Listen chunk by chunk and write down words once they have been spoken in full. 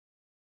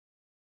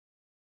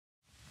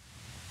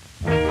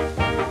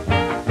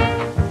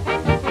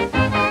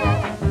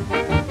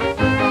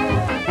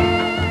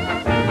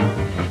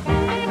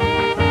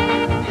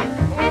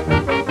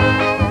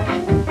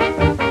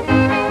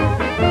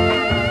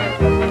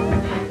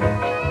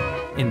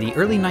the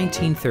early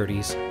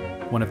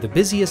 1930s, one of the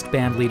busiest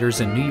band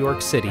leaders in New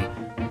York City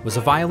was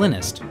a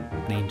violinist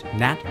named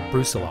Nat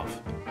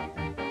Brusiloff.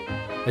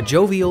 A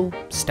jovial,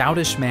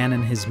 stoutish man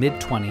in his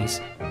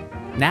mid-20s,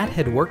 Nat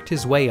had worked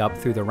his way up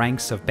through the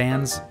ranks of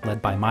bands led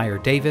by Meyer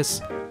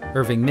Davis,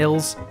 Irving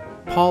Mills,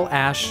 Paul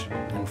Ash,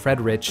 and Fred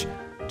Rich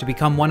to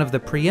become one of the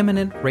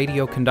preeminent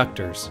radio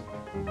conductors,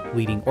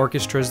 leading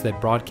orchestras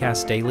that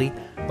broadcast daily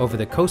over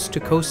the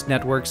coast-to-coast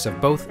networks of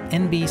both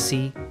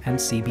NBC and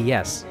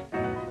CBS.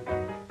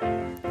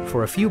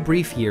 For a few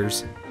brief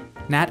years,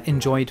 Nat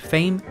enjoyed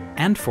fame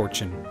and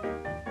fortune.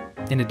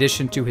 In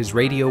addition to his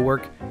radio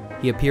work,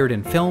 he appeared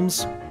in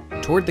films,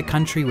 toured the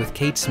country with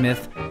Kate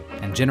Smith,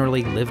 and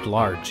generally lived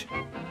large.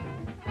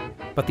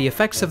 But the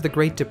effects of the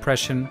Great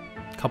Depression,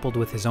 coupled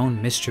with his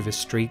own mischievous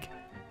streak,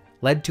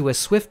 led to a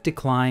swift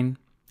decline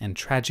and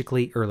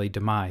tragically early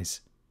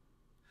demise.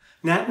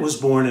 Nat was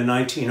born in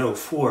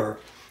 1904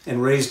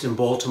 and raised in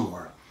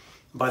Baltimore.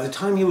 By the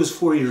time he was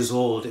 4 years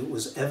old, it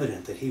was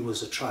evident that he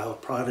was a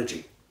child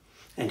prodigy,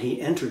 and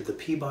he entered the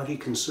Peabody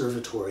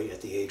Conservatory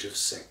at the age of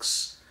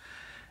 6.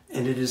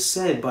 And it is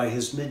said by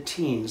his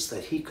mid-teens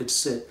that he could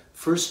sit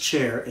first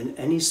chair in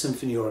any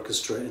symphony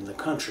orchestra in the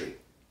country.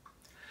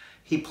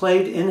 He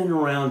played in and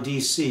around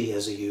D.C.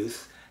 as a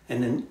youth,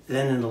 and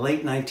then in the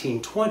late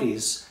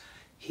 1920s,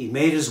 he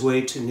made his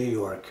way to New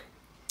York,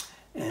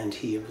 and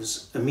he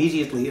was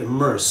immediately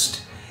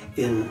immersed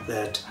in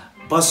that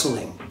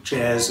bustling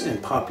jazz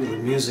and popular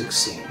music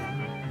scene.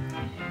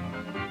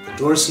 The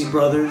Dorsey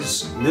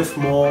Brothers, Miff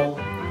Mall,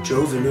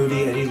 Joe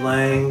Venuti, Eddie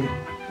Lang,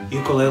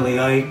 Ukulele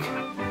Ike,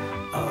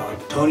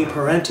 Tony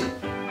Parenti.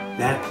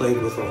 Nat played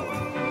with all of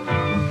them.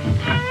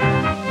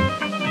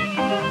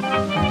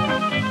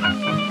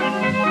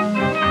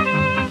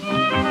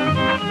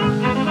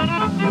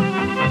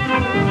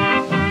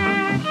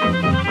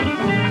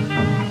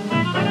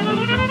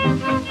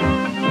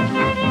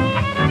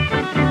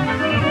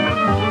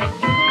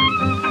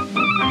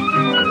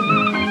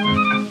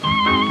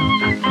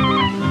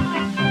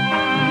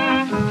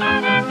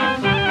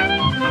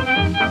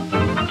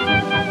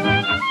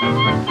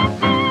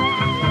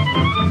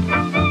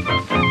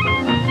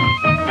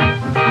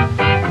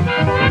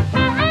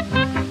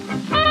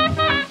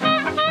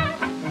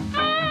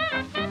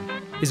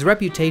 His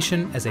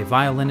reputation as a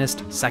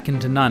violinist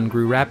second to none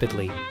grew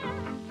rapidly.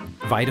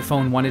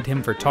 Vitaphone wanted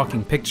him for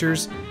talking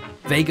pictures,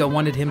 Vega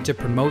wanted him to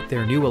promote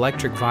their new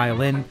electric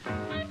violin,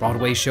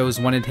 Broadway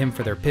shows wanted him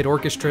for their pit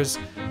orchestras,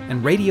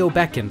 and radio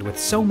beckoned with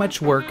so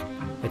much work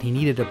that he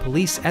needed a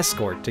police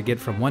escort to get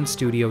from one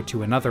studio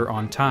to another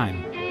on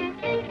time.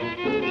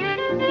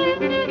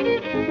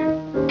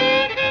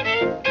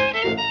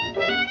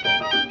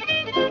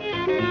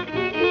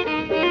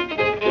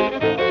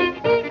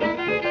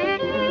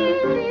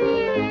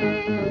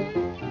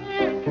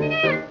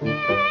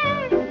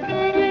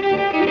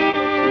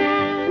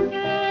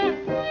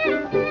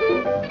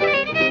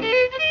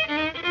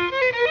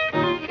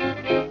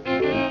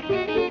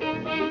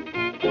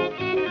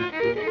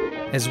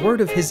 As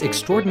word of his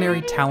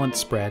extraordinary talent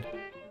spread,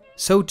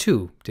 so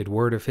too did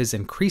word of his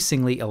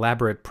increasingly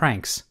elaborate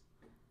pranks.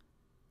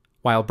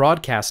 While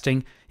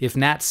broadcasting, if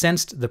Nat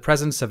sensed the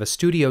presence of a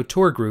studio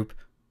tour group,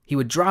 he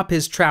would drop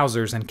his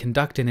trousers and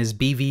conduct in his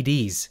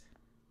BVDs.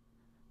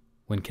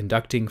 When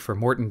conducting for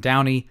Morton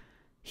Downey,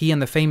 he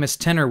and the famous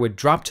tenor would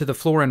drop to the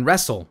floor and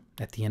wrestle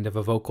at the end of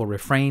a vocal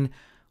refrain,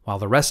 while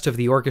the rest of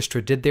the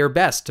orchestra did their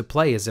best to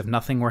play as if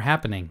nothing were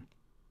happening.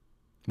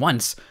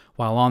 Once,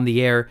 while on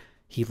the air,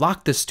 he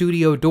locked the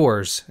studio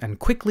doors and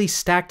quickly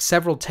stacked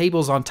several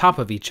tables on top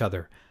of each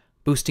other,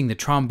 boosting the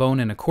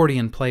trombone and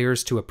accordion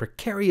players to a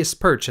precarious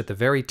perch at the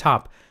very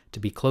top to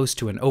be close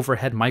to an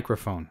overhead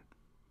microphone.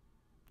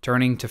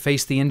 Turning to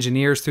face the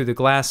engineers through the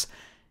glass,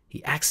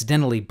 he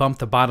accidentally bumped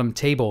the bottom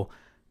table,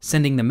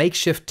 sending the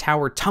makeshift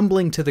tower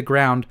tumbling to the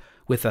ground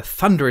with a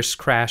thunderous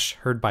crash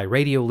heard by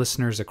radio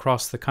listeners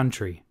across the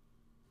country.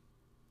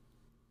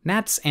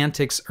 Nat's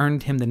antics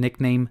earned him the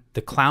nickname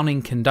the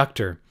Clowning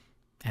Conductor,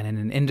 and in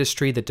an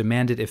industry that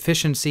demanded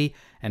efficiency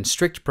and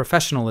strict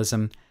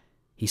professionalism,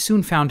 he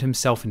soon found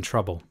himself in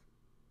trouble.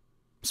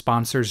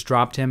 Sponsors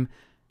dropped him,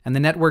 and the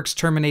networks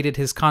terminated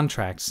his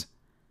contracts.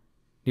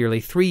 Nearly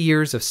 3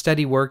 years of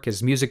steady work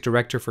as music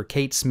director for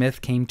Kate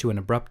Smith came to an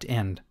abrupt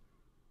end.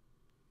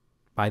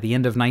 By the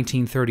end of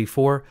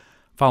 1934,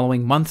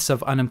 following months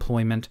of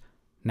unemployment,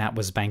 Nat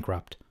was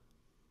bankrupt.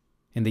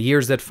 In the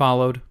years that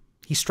followed,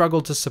 he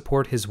struggled to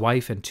support his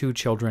wife and 2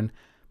 children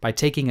by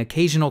taking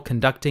occasional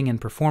conducting and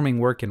performing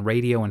work in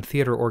radio and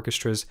theater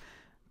orchestras,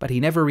 but he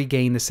never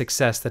regained the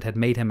success that had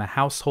made him a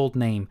household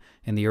name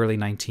in the early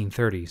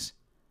 1930s.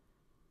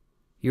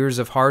 Years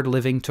of hard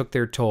living took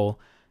their toll,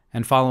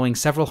 and following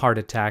several heart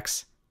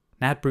attacks,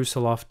 Nat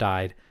Brusiloff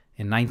died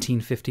in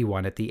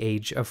 1951 at the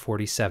age of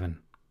 47.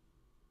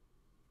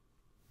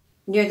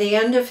 Near the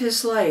end of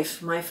his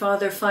life, my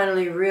father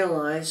finally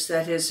realized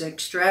that his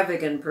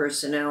extravagant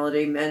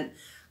personality meant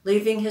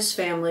leaving his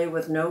family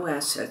with no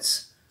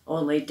assets,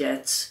 only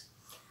debts.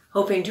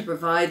 Hoping to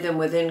provide them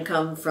with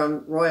income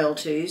from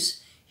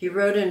royalties, he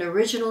wrote an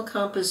original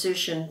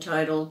composition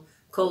titled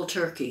cold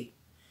turkey.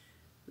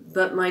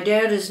 But my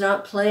dad is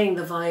not playing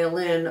the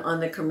violin on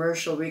the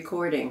commercial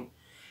recording.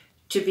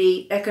 To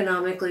be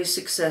economically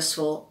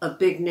successful, a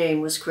big name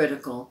was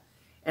critical,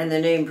 and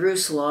the name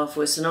Brusiloff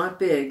was not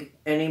big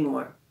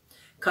anymore.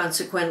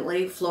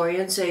 Consequently,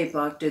 Florian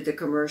Zabach did the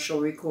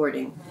commercial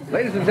recording.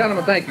 Ladies and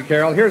gentlemen, thank you,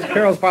 Carol. Here's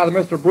Carol's father,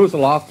 Mr.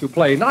 Brusiloff, to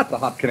play not the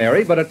Hot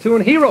Canary, but a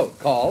tune he wrote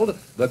called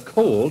The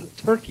Cold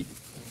Turkey.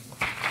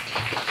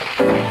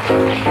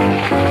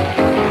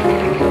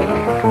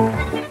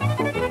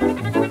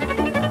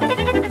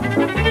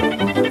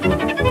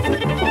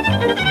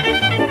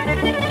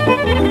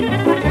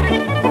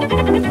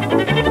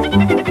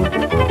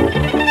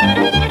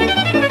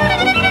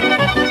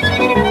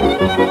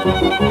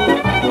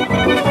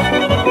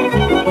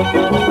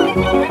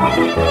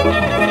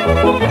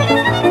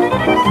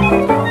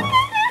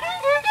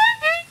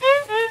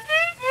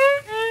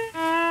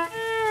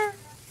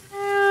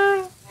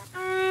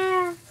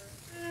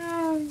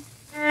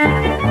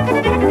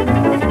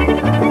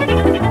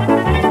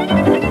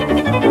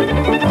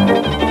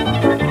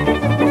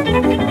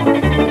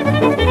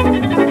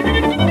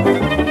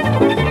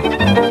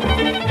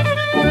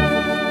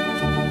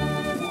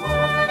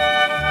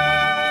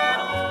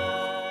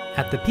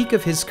 At the peak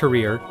of his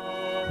career,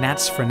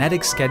 Nat's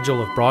frenetic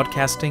schedule of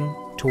broadcasting,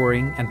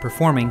 touring, and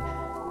performing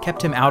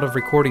kept him out of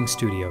recording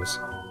studios.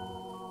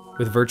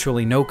 With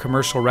virtually no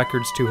commercial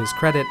records to his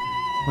credit,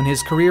 when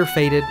his career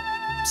faded,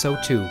 so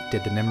too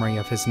did the memory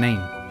of his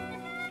name.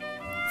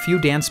 Few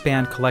dance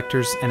band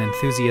collectors and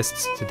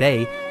enthusiasts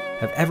today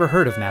have ever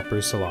heard of Nat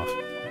Brusiloff.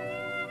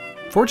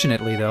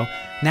 Fortunately, though,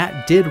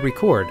 Nat did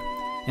record.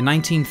 In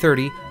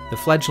 1930, the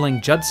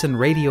fledgling Judson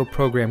Radio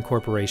Program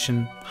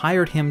Corporation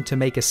hired him to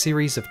make a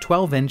series of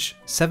 12-inch,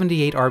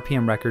 78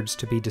 RPM records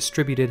to be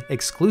distributed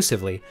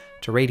exclusively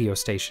to radio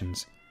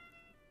stations.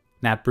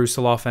 Nat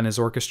Brusiloff and his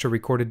orchestra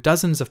recorded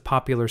dozens of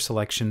popular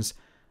selections,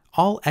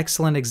 all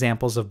excellent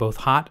examples of both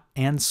hot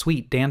and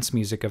sweet dance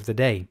music of the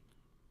day.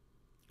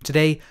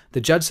 Today, the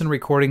Judson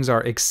recordings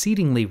are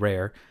exceedingly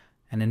rare,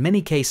 and in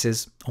many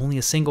cases, only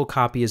a single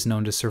copy is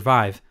known to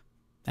survive,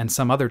 and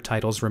some other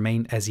titles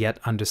remain as yet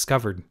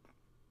undiscovered.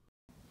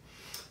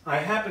 I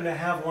happen to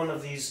have one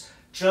of these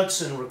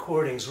Judson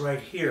recordings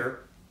right here.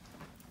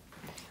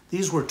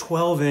 These were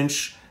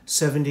 12-inch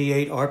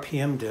 78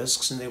 RPM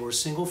discs, and they were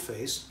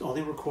single-faced,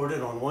 only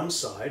recorded on one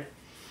side.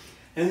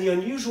 And the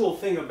unusual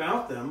thing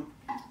about them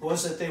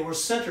was that they were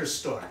center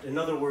start. In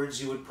other words,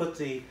 you would put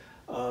the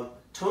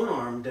tone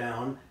arm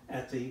down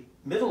at the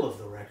middle of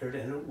the record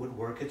and it would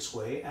work its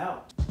way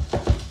out.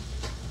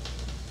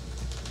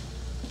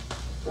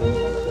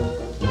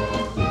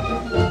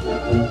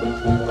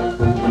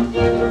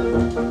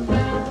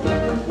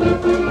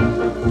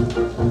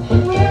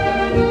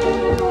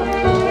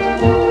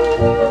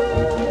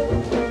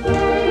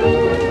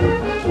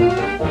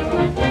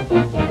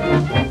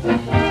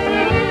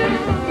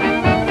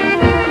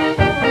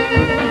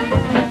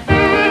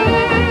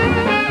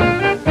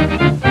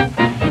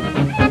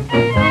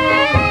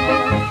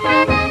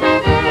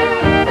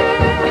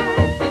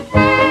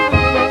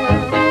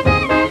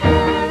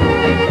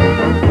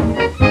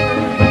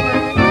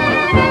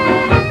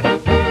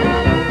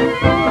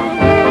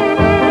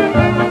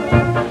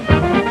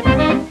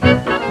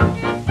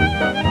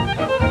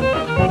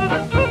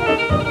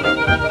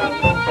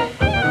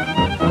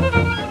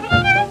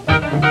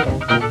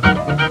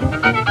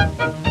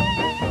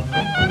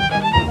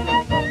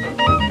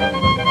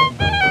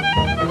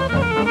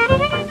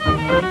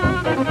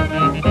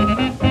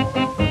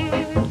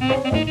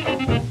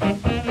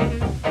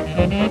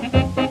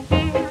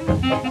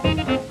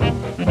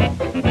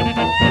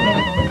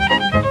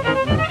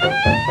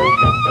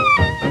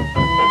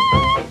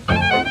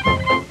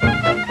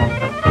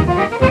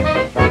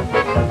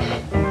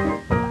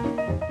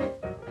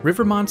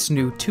 Rivermont's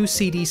new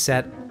 2-CD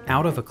set,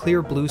 Out of a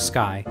Clear Blue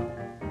Sky,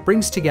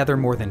 brings together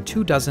more than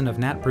 24 of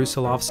Nat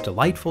Brusiloff's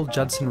delightful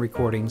Judson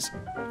recordings,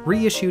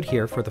 reissued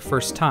here for the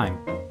first time,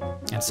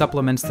 and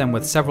supplements them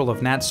with several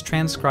of Nat's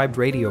transcribed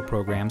radio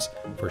programs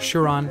for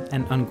Churon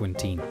and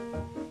Unguentine.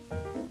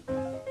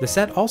 The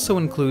set also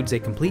includes a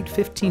complete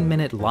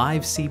 15-minute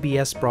live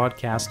CBS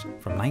broadcast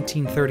from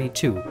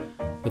 1932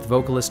 with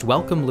vocalist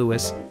Welcome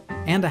Lewis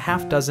and a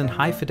half-dozen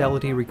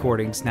high-fidelity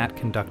recordings Nat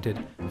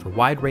conducted for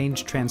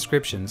wide-range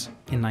transcriptions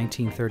in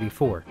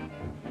 1934.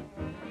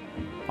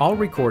 All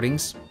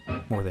recordings,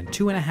 more than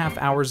 2.5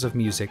 hours of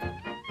music,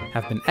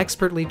 have been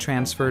expertly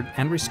transferred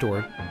and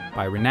restored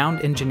by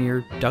renowned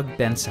engineer Doug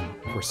Benson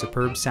for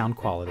superb sound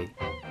quality.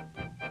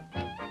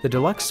 The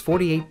deluxe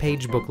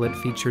 48-page booklet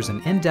features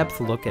an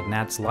in-depth look at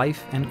Nat's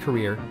life and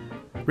career,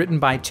 written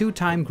by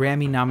two-time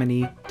Grammy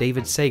nominee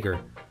David Sager,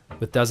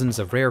 with dozens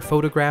of rare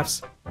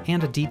photographs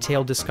and a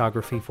detailed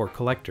discography for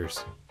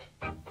collectors.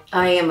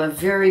 I am a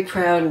very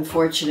proud and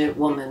fortunate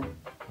woman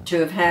to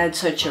have had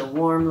such a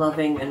warm,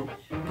 loving, and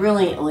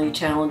brilliantly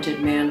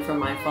talented man for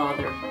my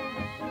father.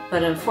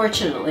 But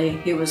unfortunately,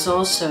 he was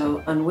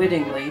also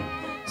unwittingly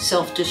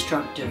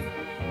self-destructive,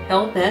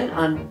 hell-bent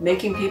on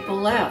making people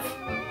laugh.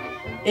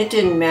 It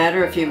didn't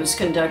matter if he was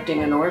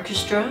conducting an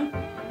orchestra,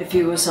 if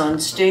he was on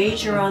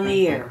stage or on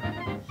the air.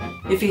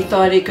 If he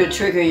thought he could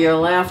trigger your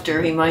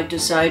laughter, he might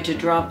decide to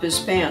drop his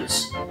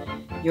pants.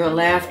 Your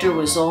laughter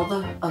was all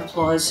the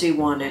applause he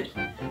wanted.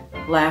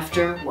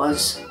 Laughter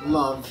was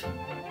love.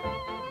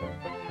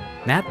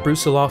 Nat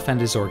Brusiloff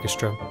and his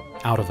orchestra,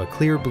 Out of a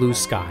Clear Blue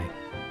Sky,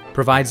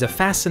 provides a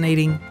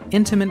fascinating,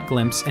 intimate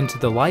glimpse into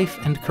the life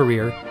and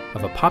career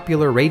of a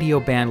popular radio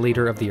band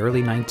leader of the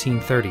early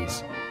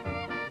 1930s.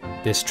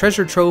 This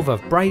treasure trove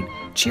of bright,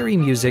 cheery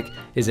music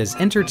is as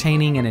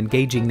entertaining and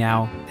engaging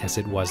now as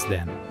it was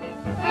then.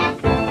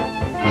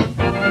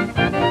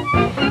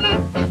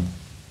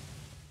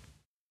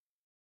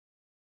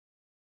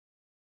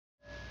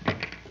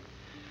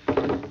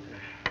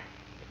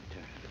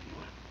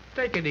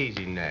 Take it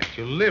easy, Nat.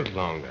 You'll live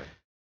longer.